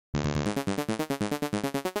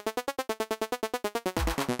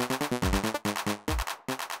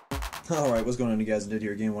Alright, what's going on, you guys? Indead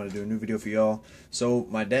here again. Want to do a new video for y'all. So,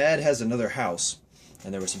 my dad has another house,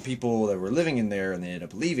 and there were some people that were living in there, and they ended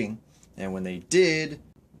up leaving. And when they did,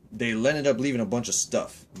 they ended up leaving a bunch of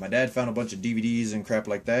stuff. My dad found a bunch of DVDs and crap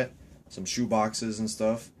like that, some shoe boxes and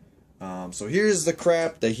stuff. So here's the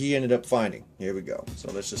crap that he ended up finding. Here we go.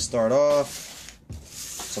 So let's just start off.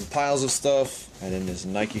 Some piles of stuff, and then this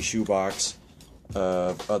Nike shoebox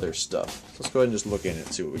of other stuff. So let's go ahead and just look in it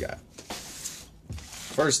and see what we got.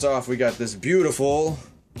 First off, we got this beautiful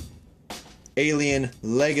Alien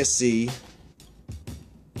Legacy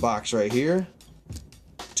box right here.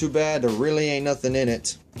 Too bad there really ain't nothing in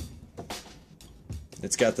it.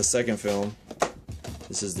 It's got the second film.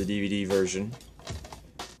 This is the DVD version.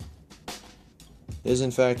 It is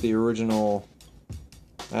in fact the original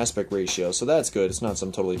aspect ratio, so that's good. It's not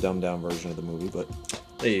some totally dumbed down version of the movie, but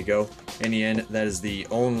there you go. In the end, that is the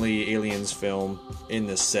only Aliens film in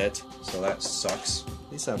this set, so that sucks.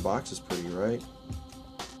 At least that box is pretty, right?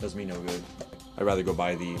 Does me no good. I'd rather go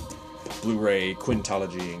buy the Blu-ray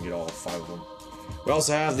Quintology and get all 5 of them. We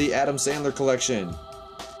also have the Adam Sandler collection,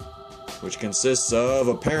 which consists of,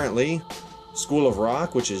 apparently, School of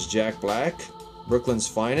Rock, which is Jack Black, Brooklyn's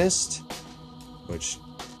Finest, which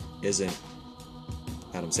isn't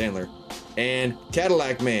Adam Sandler, and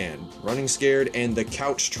Cadillac Man, Running Scared, and The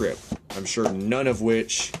Couch Trip. I'm sure none of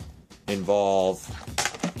which involve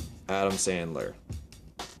Adam Sandler.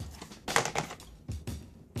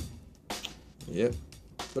 Yep.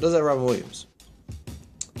 But does that Robin Williams?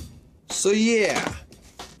 So yeah,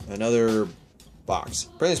 another box.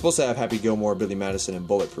 Apparently it's supposed to have Happy Gilmore, Billy Madison, and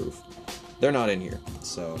Bulletproof. They're not in here,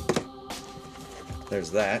 so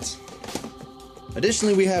there's that.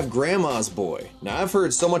 Additionally, we have Grandma's Boy. Now, I've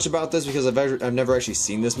heard so much about this because I've never actually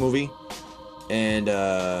seen this movie, and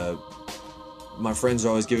my friends are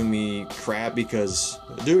always giving me crap because,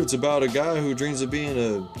 dude, it's about a guy who dreams of being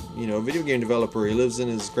a video game developer. He lives in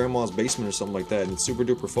his grandma's basement or something like that, and it's super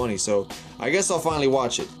duper funny. So I guess I'll finally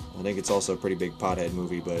watch it. I think it's also a pretty big pothead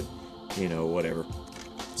movie, but whatever.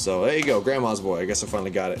 So there you go, Grandma's Boy. I guess I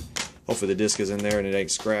finally got it. Hopefully the disc is in there and it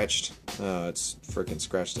ain't scratched. It's freaking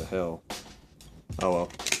scratched to hell. Oh well,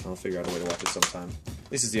 I'll figure out a way to watch it sometime.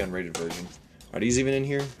 This is the unrated version. Are these even in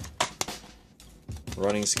here?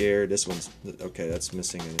 Running Scared. This one's okay. That's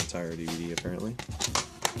missing an entire DVD apparently.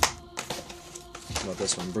 How about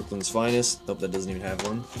this one? Brooklyn's Finest. Nope, that doesn't even have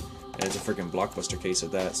one. And it's a freaking Blockbuster case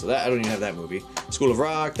of that. So that I don't even have that movie. School of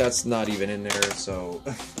Rock. That's not even in there. So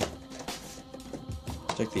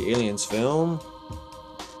check the Aliens film.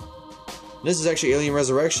 This is actually Alien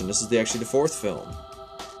Resurrection. This is actually the 4th film.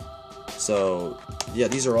 So, yeah,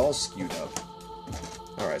 these are all skewed up.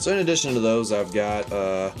 Alright, so in addition to those, I've got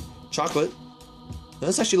chocolate. Now,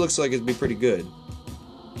 this actually looks like it'd be pretty good.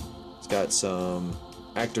 It's got some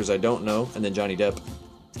actors I don't know, and then Johnny Depp.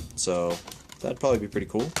 So, that'd probably be pretty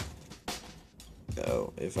cool.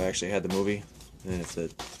 Oh, if I actually had the movie, and if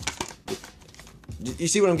the... You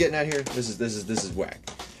see what I'm getting at here? This is whack.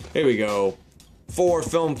 Here we go. 4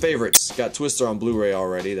 film favorites. Got Twister on Blu-ray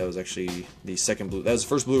already. That was actually the second that was the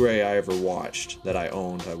first Blu-ray I ever watched that I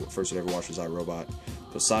owned. First I ever watched was iRobot.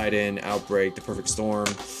 Poseidon, Outbreak, The Perfect Storm.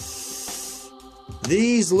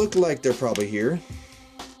 These look like they're probably here.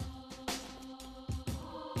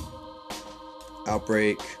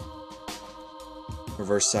 Outbreak.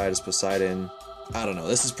 Reverse side is Poseidon. I don't know.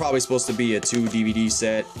 This is probably supposed to be a 2 DVD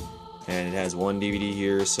set. And it has 1 DVD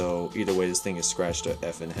here, so either way this thing is scratched to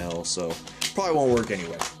F in hell, so probably won't work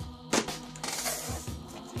anyway.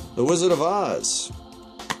 The Wizard of Oz.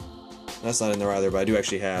 That's not in there either, but I do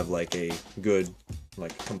actually have like a good,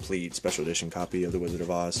 complete special edition copy of The Wizard of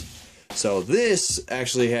Oz. So this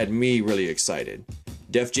actually had me really excited.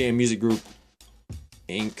 Def Jam Music Group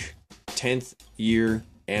Inc. 10th year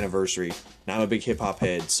anniversary. Now I'm a big hip hop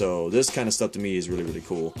head, so this kind of stuff to me is really, really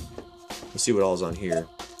cool. Let's see what all's on here.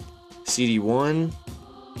 CD1,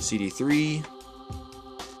 CD3,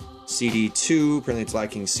 CD2, apparently it's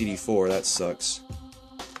lacking CD4, that sucks.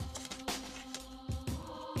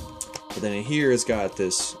 But then in here it's got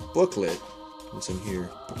this booklet. What's in here?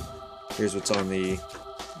 Here's what's on the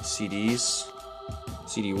CDs.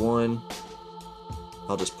 CD1.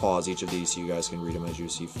 I'll just pause each of these so you guys can read them as you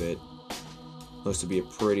see fit. Looks to be a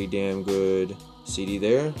pretty damn good CD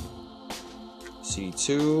there.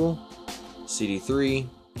 CD2, CD3,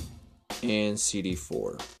 and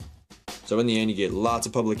CD4. So in the end you get lots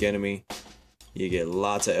of Public Enemy, you get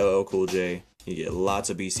lots of LL Cool J, you get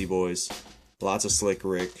lots of Beastie Boys, lots of Slick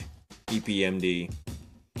Rick, EPMD.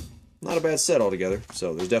 Not a bad set altogether.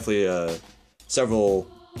 So there's definitely several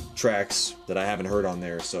tracks that I haven't heard on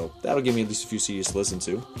there, so that'll give me at least a few CDs to listen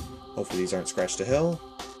to. Hopefully these aren't scratched to hell.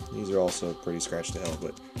 These are also pretty scratched to hell,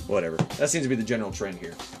 but whatever. That seems to be the general trend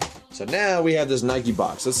here. So now we have this Nike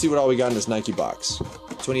box. Let's see what all we got in this Nike box.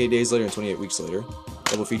 28 days later and 28 weeks later.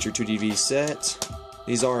 Double feature 2 DVD set.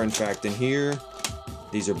 These are in fact in here.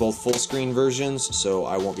 These are both full screen versions, so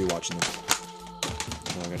I won't be watching them.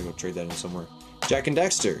 Now I gotta go trade that in somewhere. Jak and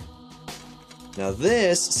Daxter. Now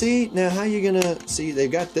this, see, now how you gonna, see,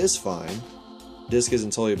 they've got this fine. Disc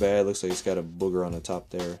isn't totally bad, looks like it's got a booger on the top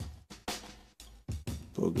there.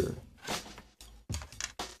 Booger.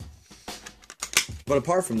 But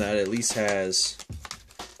apart from that, it at least has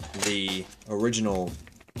the original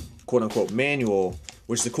quote-unquote manual,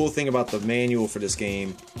 which the cool thing about the manual for this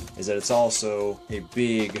game is that it's also a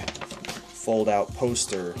big fold-out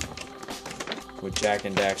poster with Jak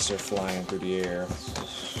and Daxter flying through the air.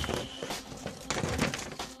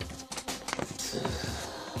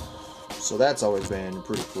 So that's always been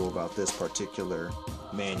pretty cool about this particular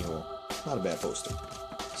manual. Not a bad poster.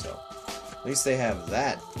 So, at least they have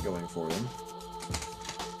that going for them.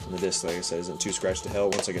 And the disc, like I said, isn't too scratched to hell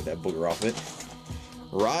once I get that booger off it.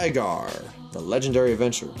 Rygar, the legendary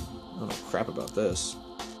adventure. I don't know crap about this.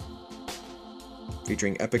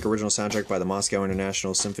 Featuring epic original soundtrack by the Moscow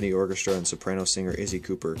International Symphony Orchestra and soprano singer Izzy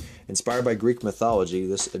Cooper. Inspired by Greek mythology,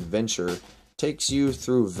 this adventure takes you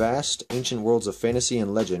through vast ancient worlds of fantasy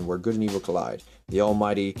and legend where good and evil collide. The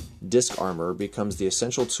almighty disc armor becomes the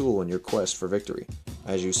essential tool in your quest for victory,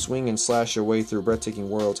 as you swing and slash your way through breathtaking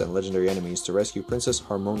worlds and legendary enemies to rescue Princess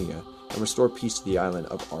Harmonia and restore peace to the island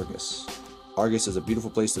of Argus. Argus is a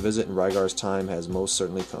beautiful place to visit, and Rygar's time has most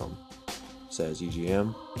certainly come, says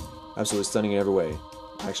EGM. Absolutely stunning in every way.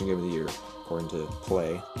 Action game of the year, according to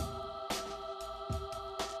Play.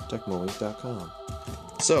 TechmoLink.com.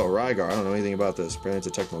 So, Rygar, I don't know anything about this. Apparently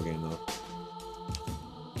it's a Tecmo game, though.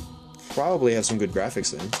 Probably have some good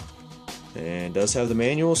graphics in. And does have the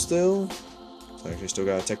manual still. It's actually still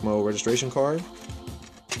got a Tecmo registration card.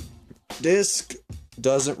 Disc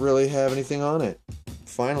doesn't really have anything on it.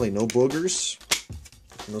 Finally, no boogers.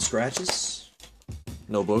 No scratches.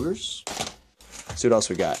 No boogers. Let's see what else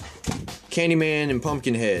we got. Candyman and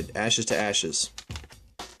Pumpkinhead, Ashes to Ashes.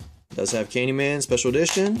 Does have Candyman, Special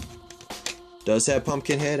Edition. Does have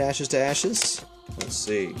Pumpkinhead, Ashes to Ashes. Let's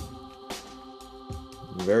see.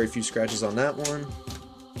 Very few scratches on that one.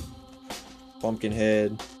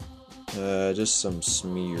 Pumpkinhead. Just some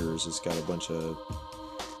smears. It's got a bunch of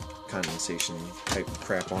condensation type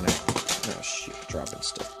crap on it. Oh shit, dropping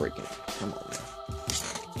stuff, breaking it. Come on now.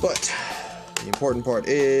 But the important part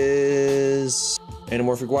is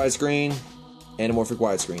anamorphic widescreen. Anamorphic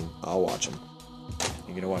widescreen. I'll watch them.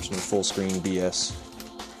 You're gonna watch no full screen BS.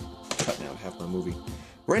 Cutting out half my movie.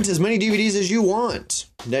 Rent as many DVDs as you want.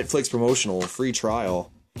 Netflix promotional free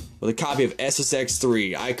trial with a copy of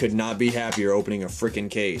SSX3. I could not be happier opening a frickin'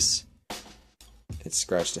 case. It's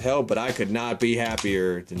scratched to hell, but I could not be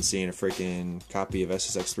happier than seeing a frickin' copy of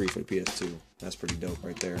SSX3 for the PS2. That's pretty dope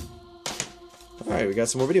right there. Alright, we got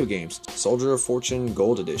some more video games. Soldier of Fortune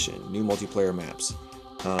Gold Edition. New multiplayer maps.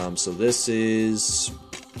 So this is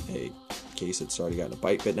a case that's already gotten a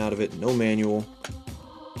bite bitten out of it. No manual.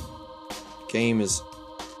 Game is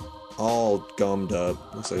all gummed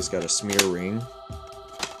up. Looks like it's got a smear ring.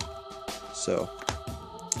 So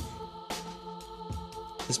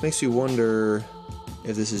this makes you wonder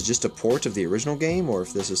if this is just a port of the original game or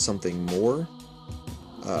if this is something more.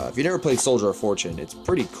 If you never played Soldier of Fortune, it's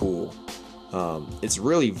pretty cool. It's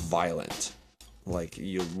really violent. Like,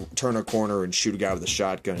 you turn a corner and shoot a guy with a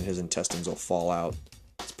shotgun and his intestines will fall out.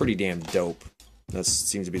 It's pretty damn dope. That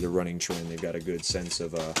seems to be the running trend. They've got a good sense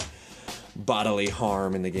of bodily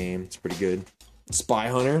harm in the game. It's pretty good. Spy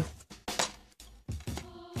Hunter.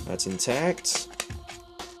 That's intact.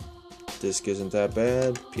 Disc isn't that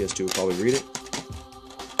bad. PS2 will probably read it.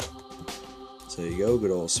 So there you go.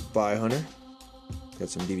 Good old Spy Hunter. Got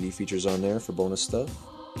some DVD features on there for bonus stuff.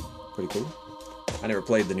 Pretty cool. I never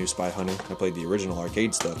played the new Spy Hunter. I played the original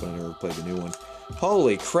arcade stuff, but I never played the new one.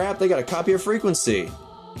 Holy crap, they got a copy of Frequency.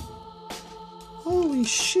 Holy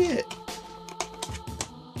shit.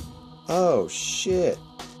 Oh shit.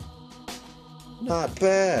 Not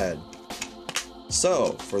bad.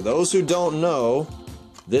 So, for those who don't know,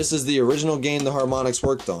 this is the original game the Harmonix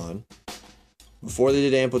worked on. Before they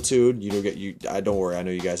did Amplitude, don't worry, I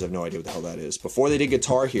know you guys have no idea what the hell that is. Before they did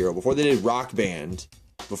Guitar Hero, before they did Rock Band,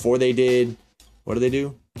 before they did, what do they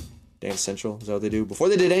do? Dance Central, is that what they do? Before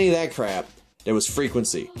they did any of that crap, there was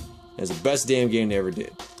Frequency. It was the best damn game they ever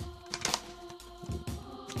did.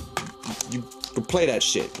 You play that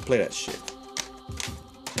shit, play that shit.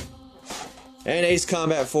 And Ace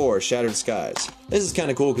Combat 4, Shattered Skies. This is kind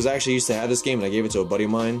of cool because I actually used to have this game and I gave it to a buddy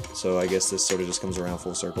of mine, so I guess this sort of just comes around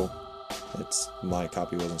full circle. My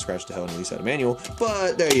copy wasn't scratched to hell and at least had a manual,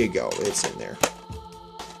 but there you go, it's in there.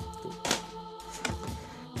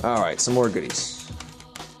 Alright, some more goodies.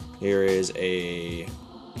 Here is a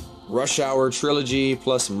Rush Hour trilogy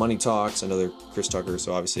plus Money Talks, another Chris Tucker,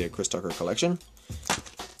 so obviously a Chris Tucker collection.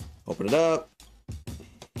 Open it up.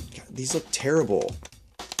 God, these look terrible.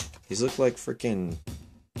 These look like freaking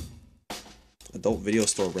adult video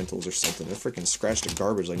store rentals or something. They're freaking scratched to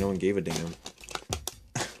garbage like no one gave a damn.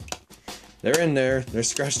 They're in there. They're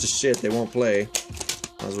scratched to shit. They won't play.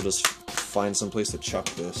 Might as well just find some place to chuck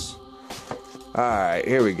this. Alright,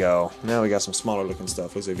 here we go. Now we got some smaller looking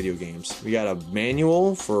stuff. Looks like video games. We got a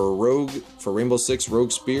manual for Rainbow Six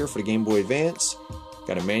Rogue Spear for the Game Boy Advance.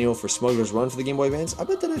 Got a manual for Smuggler's Run for the Game Boy Advance. I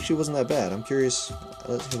bet that actually wasn't that bad. I'm curious.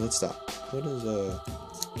 Let's stop.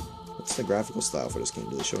 What's the graphical style for this game?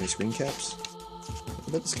 Do they show any screen caps?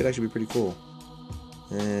 I bet this could actually be pretty cool.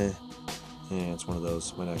 Yeah, it's one of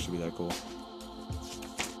those. Might actually be that cool.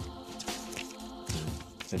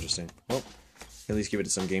 It's interesting. Well, at least give it to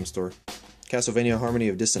some game store. Castlevania Harmony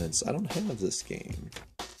of Dissonance. I don't have this game.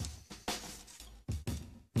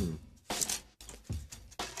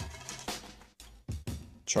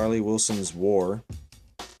 Charlie Wilson's War.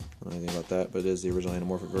 I don't know anything about that, but it is the original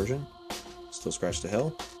anamorphic version. Still scratched to hell.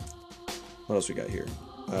 What else we got here?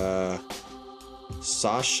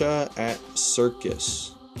 Sasha at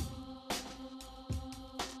Circus.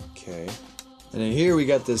 Okay. And then here we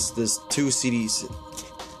got this 2 CDs.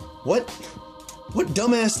 What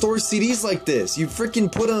dumbass stores CDs like this? You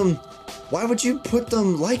freaking put them... Why would you put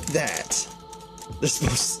them like that? They're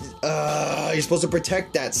supposed to, you're supposed to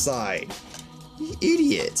protect that side. You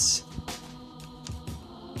idiots.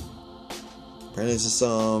 Apparently this is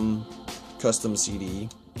some custom CD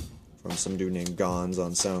from some dude named Gons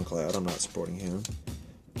on SoundCloud. I'm not supporting him.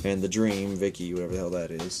 And The Dream, Vicky, whatever the hell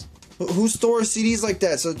that is. Who stores CDs like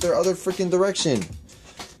that? So they're other freaking direction.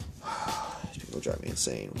 These people drive me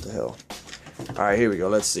insane. What the hell? Alright, here we go.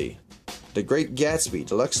 Let's see. The Great Gatsby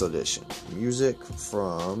Deluxe Edition. Music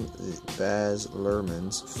from Baz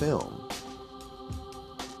Luhrmann's film.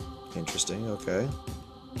 Interesting, okay.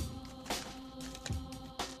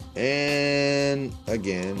 And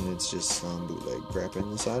again, it's just some bootleg crap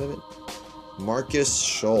inside of it. Marcus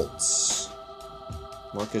Schultz.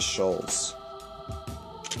 Marcus Schultz.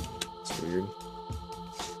 It's weird.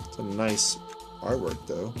 It's a nice artwork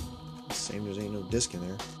though. Same, there ain't no disc in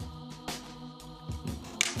there.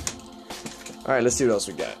 Alright, let's see what else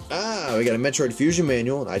we got. We got a Metroid Fusion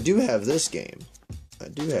manual. I do have this game. I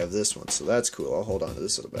do have this one, so that's cool. I'll hold on to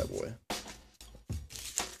this little bad boy.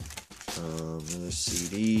 Another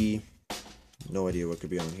CD. No idea what could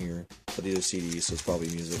be on here. But these are CDs, so it's probably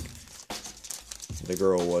music. The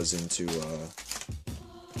girl was into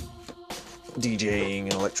DJing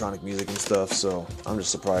and electronic music and stuff, so I'm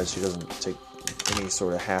just surprised she doesn't take any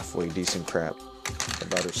sort of halfway decent crap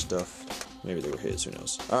about her stuff. Maybe they were his, who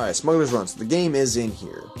knows. Alright, Smuggler's Run. So the game is in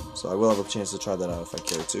here, so I will have a chance to try that out if I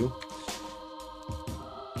care to.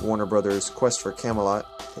 Warner Brothers Quest for Camelot,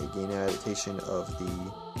 a game adaptation of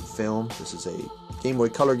the film. This is a Game Boy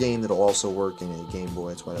Color game that'll also work in a Game Boy.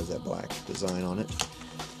 That's why it has that black design on it.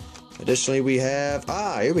 Additionally, we have...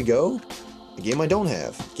 here we go. A game I don't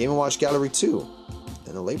have. Game & Watch Gallery 2.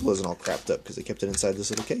 And the label isn't all crapped up because they kept it inside this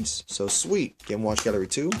little case. So sweet. Game & Watch Gallery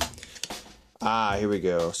 2. Here we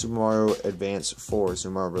go. Super Mario Advance 4,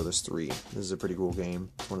 Super Mario Bros. 3. This is a pretty cool game.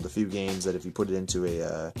 It's one of the few games that if you put it into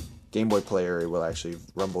a Game Boy player, it will actually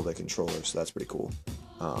rumble the controller, so that's pretty cool.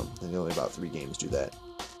 And only about 3 games do that.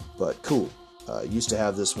 But cool. Used to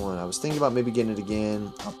have this one. I was thinking about maybe getting it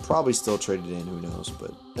again. I'll probably still trade it in, who knows,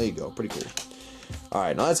 but there you go. Pretty cool.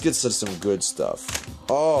 Alright, now let's get to some good stuff.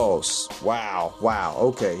 Oh, wow, wow.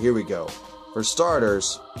 Okay, here we go. For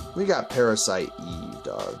starters, we got Parasite Eve,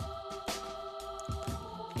 dog.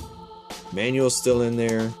 Manual's still in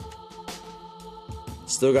there.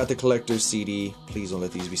 Still got the collector's CD. Please don't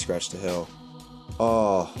let these be scratched to hell.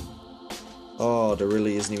 Oh, there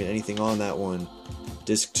really isn't even anything on that one.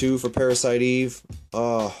 Disc 2 for Parasite Eve.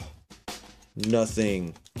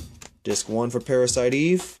 Nothing. Disc 1 for Parasite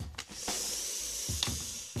Eve.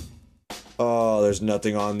 There's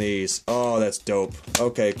nothing on these. That's dope.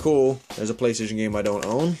 Okay, cool. There's a PlayStation game I don't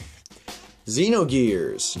own.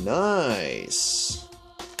 Xenogears. Nice.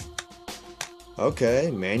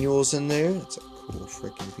 Okay, manual's in there. That's a cool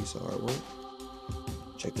freaking piece of artwork.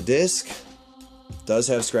 Check the disc. Does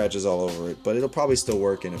have scratches all over it, but it'll probably still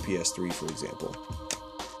work in a PS3, for example.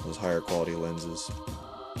 Those higher quality lenses.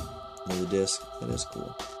 Another disc. That is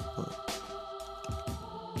cool.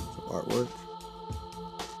 Some artwork.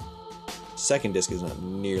 Second disc is not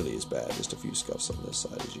nearly as bad. Just a few scuffs on this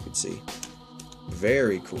side, as you can see.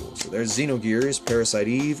 Very cool. So there's Xenogears, Parasite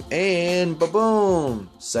Eve, and ba-boom!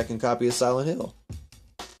 Second copy of Silent Hill.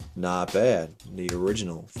 Not bad. The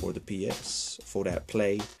original for the PS. For that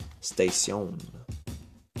PlayStation.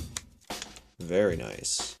 Very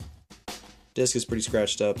nice. Disc is pretty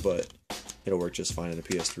scratched up, but it'll work just fine in the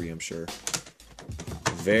PS3, I'm sure.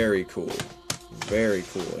 Very cool. Very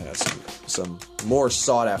cool. It has some more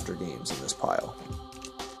sought-after games in this pile.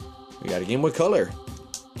 We got a Game Boy Color.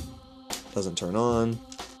 Doesn't turn on.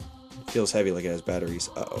 Feels heavy like it has batteries.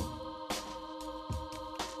 Uh-oh.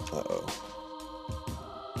 Uh-oh.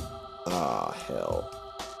 Ah, hell.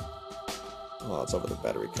 Oh, it's over the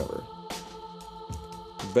battery cover.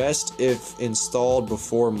 Best if installed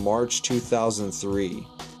before March 2003.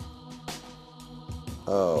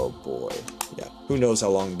 Oh, boy. Yeah, who knows how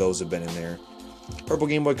long those have been in there. Purple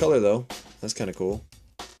Game Boy Color, though. That's kind of cool.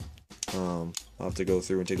 I'll have to go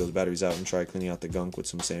through and take those batteries out and try cleaning out the gunk with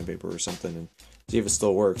some sandpaper or something and see if it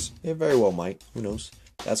still works. It very well might. Who knows?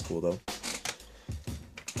 That's cool, though.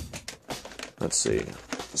 Let's see.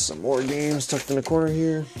 Some more games tucked in the corner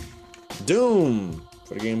here. Doom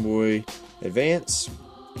for the Game Boy Advance.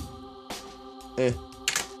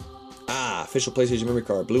 Official PlayStation memory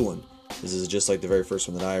card. Blue one. This is just like the very first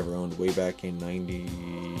one that I ever owned way back in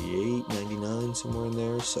 98, 99, somewhere in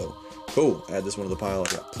there. So, cool. Add this one to the pile.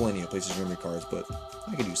 I've got plenty of PlayStation memory cards, but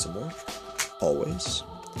I could use some more. Always.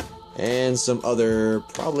 And some other,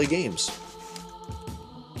 probably, games.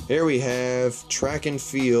 Here we have Track and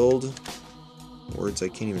Field. Words I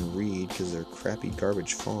can't even read because they're crappy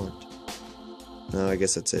garbage font. No, I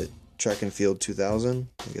guess that's it. Track and Field 2000.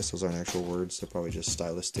 I guess those aren't actual words. They're probably just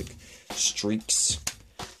stylistic streaks.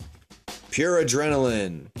 Pure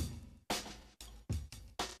Adrenaline.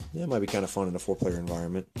 Yeah, it might be kind of fun in a 4-player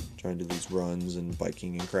environment. Trying to do these runs and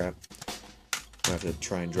biking and crap. I have to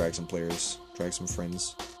try and drag some players, drag some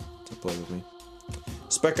friends to play with me.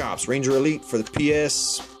 Spec Ops Ranger Elite for the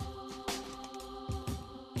PS.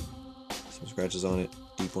 Some scratches on it.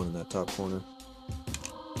 Deep one in that top corner.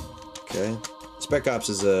 Okay. Spec Ops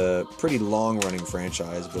is a pretty long-running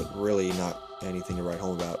franchise, but really not anything to write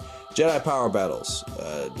home about. Jedi Power Battles.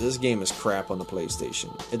 This game is crap on the PlayStation.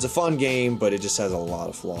 It's a fun game, but it just has a lot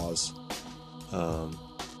of flaws. I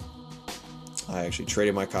actually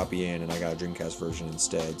traded my copy in, and I got a Dreamcast version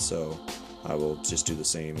instead, so I will just do the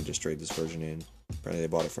same and just trade this version in. Apparently they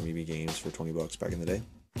bought it from EB Games for 20 bucks back in the day.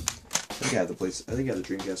 I think I have the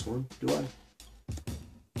Dreamcast one. Do I?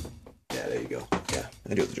 Yeah, there you go. Yeah,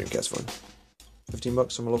 I do have the Dreamcast one. 15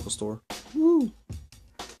 bucks from a local store. Woo!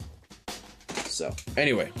 So,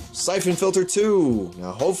 anyway, Siphon Filter 2.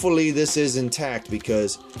 Now, hopefully this is intact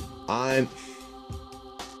because hear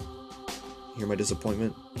my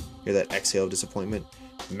disappointment? Hear that exhale of disappointment?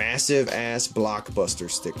 Massive ass Blockbuster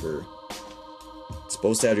sticker. It's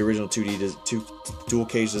supposed to have the original 2D dual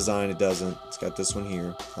cage design. It doesn't. It's got this one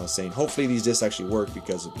here. I was saying hopefully these discs actually work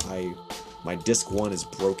because my disc 1 is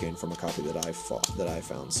broken from a copy that I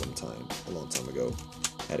found sometime a long time ago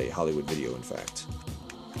at a Hollywood Video, in fact.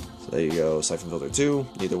 So there you go, Siphon Filter 2.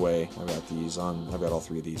 Either way, I've got all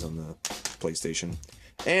 3 of these on the PlayStation.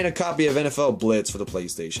 And a copy of NFL Blitz for the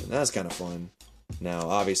PlayStation. That's kind of fun. Now,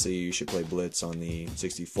 obviously, you should play Blitz on the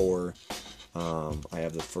 64. I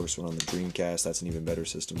have the first one on the Dreamcast. That's an even better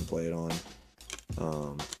system to play it on.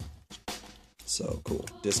 So, cool.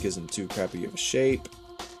 Disc isn't too crappy of a shape.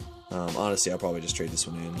 Honestly, I'll probably just trade this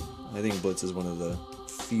one in. I think Blitz is one of the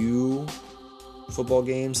few football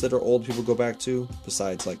games that are old people go back to,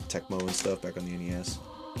 besides like Tecmo and stuff back on the NES.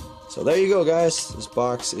 So there you go, guys. This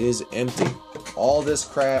box is empty. All this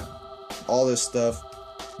crap, all this stuff,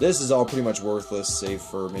 this is all pretty much worthless, save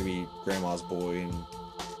for maybe Grandma's Boy, and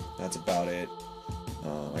that's about it.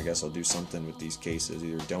 I guess I'll do something with these cases,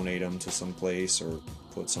 either donate them to some place or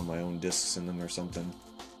put some of my own discs in them or something.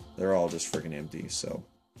 They're all just freaking empty. So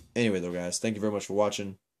anyway though, guys, thank you very much for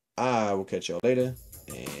watching. I will catch y'all later,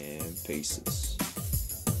 and peace.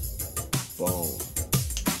 Boom.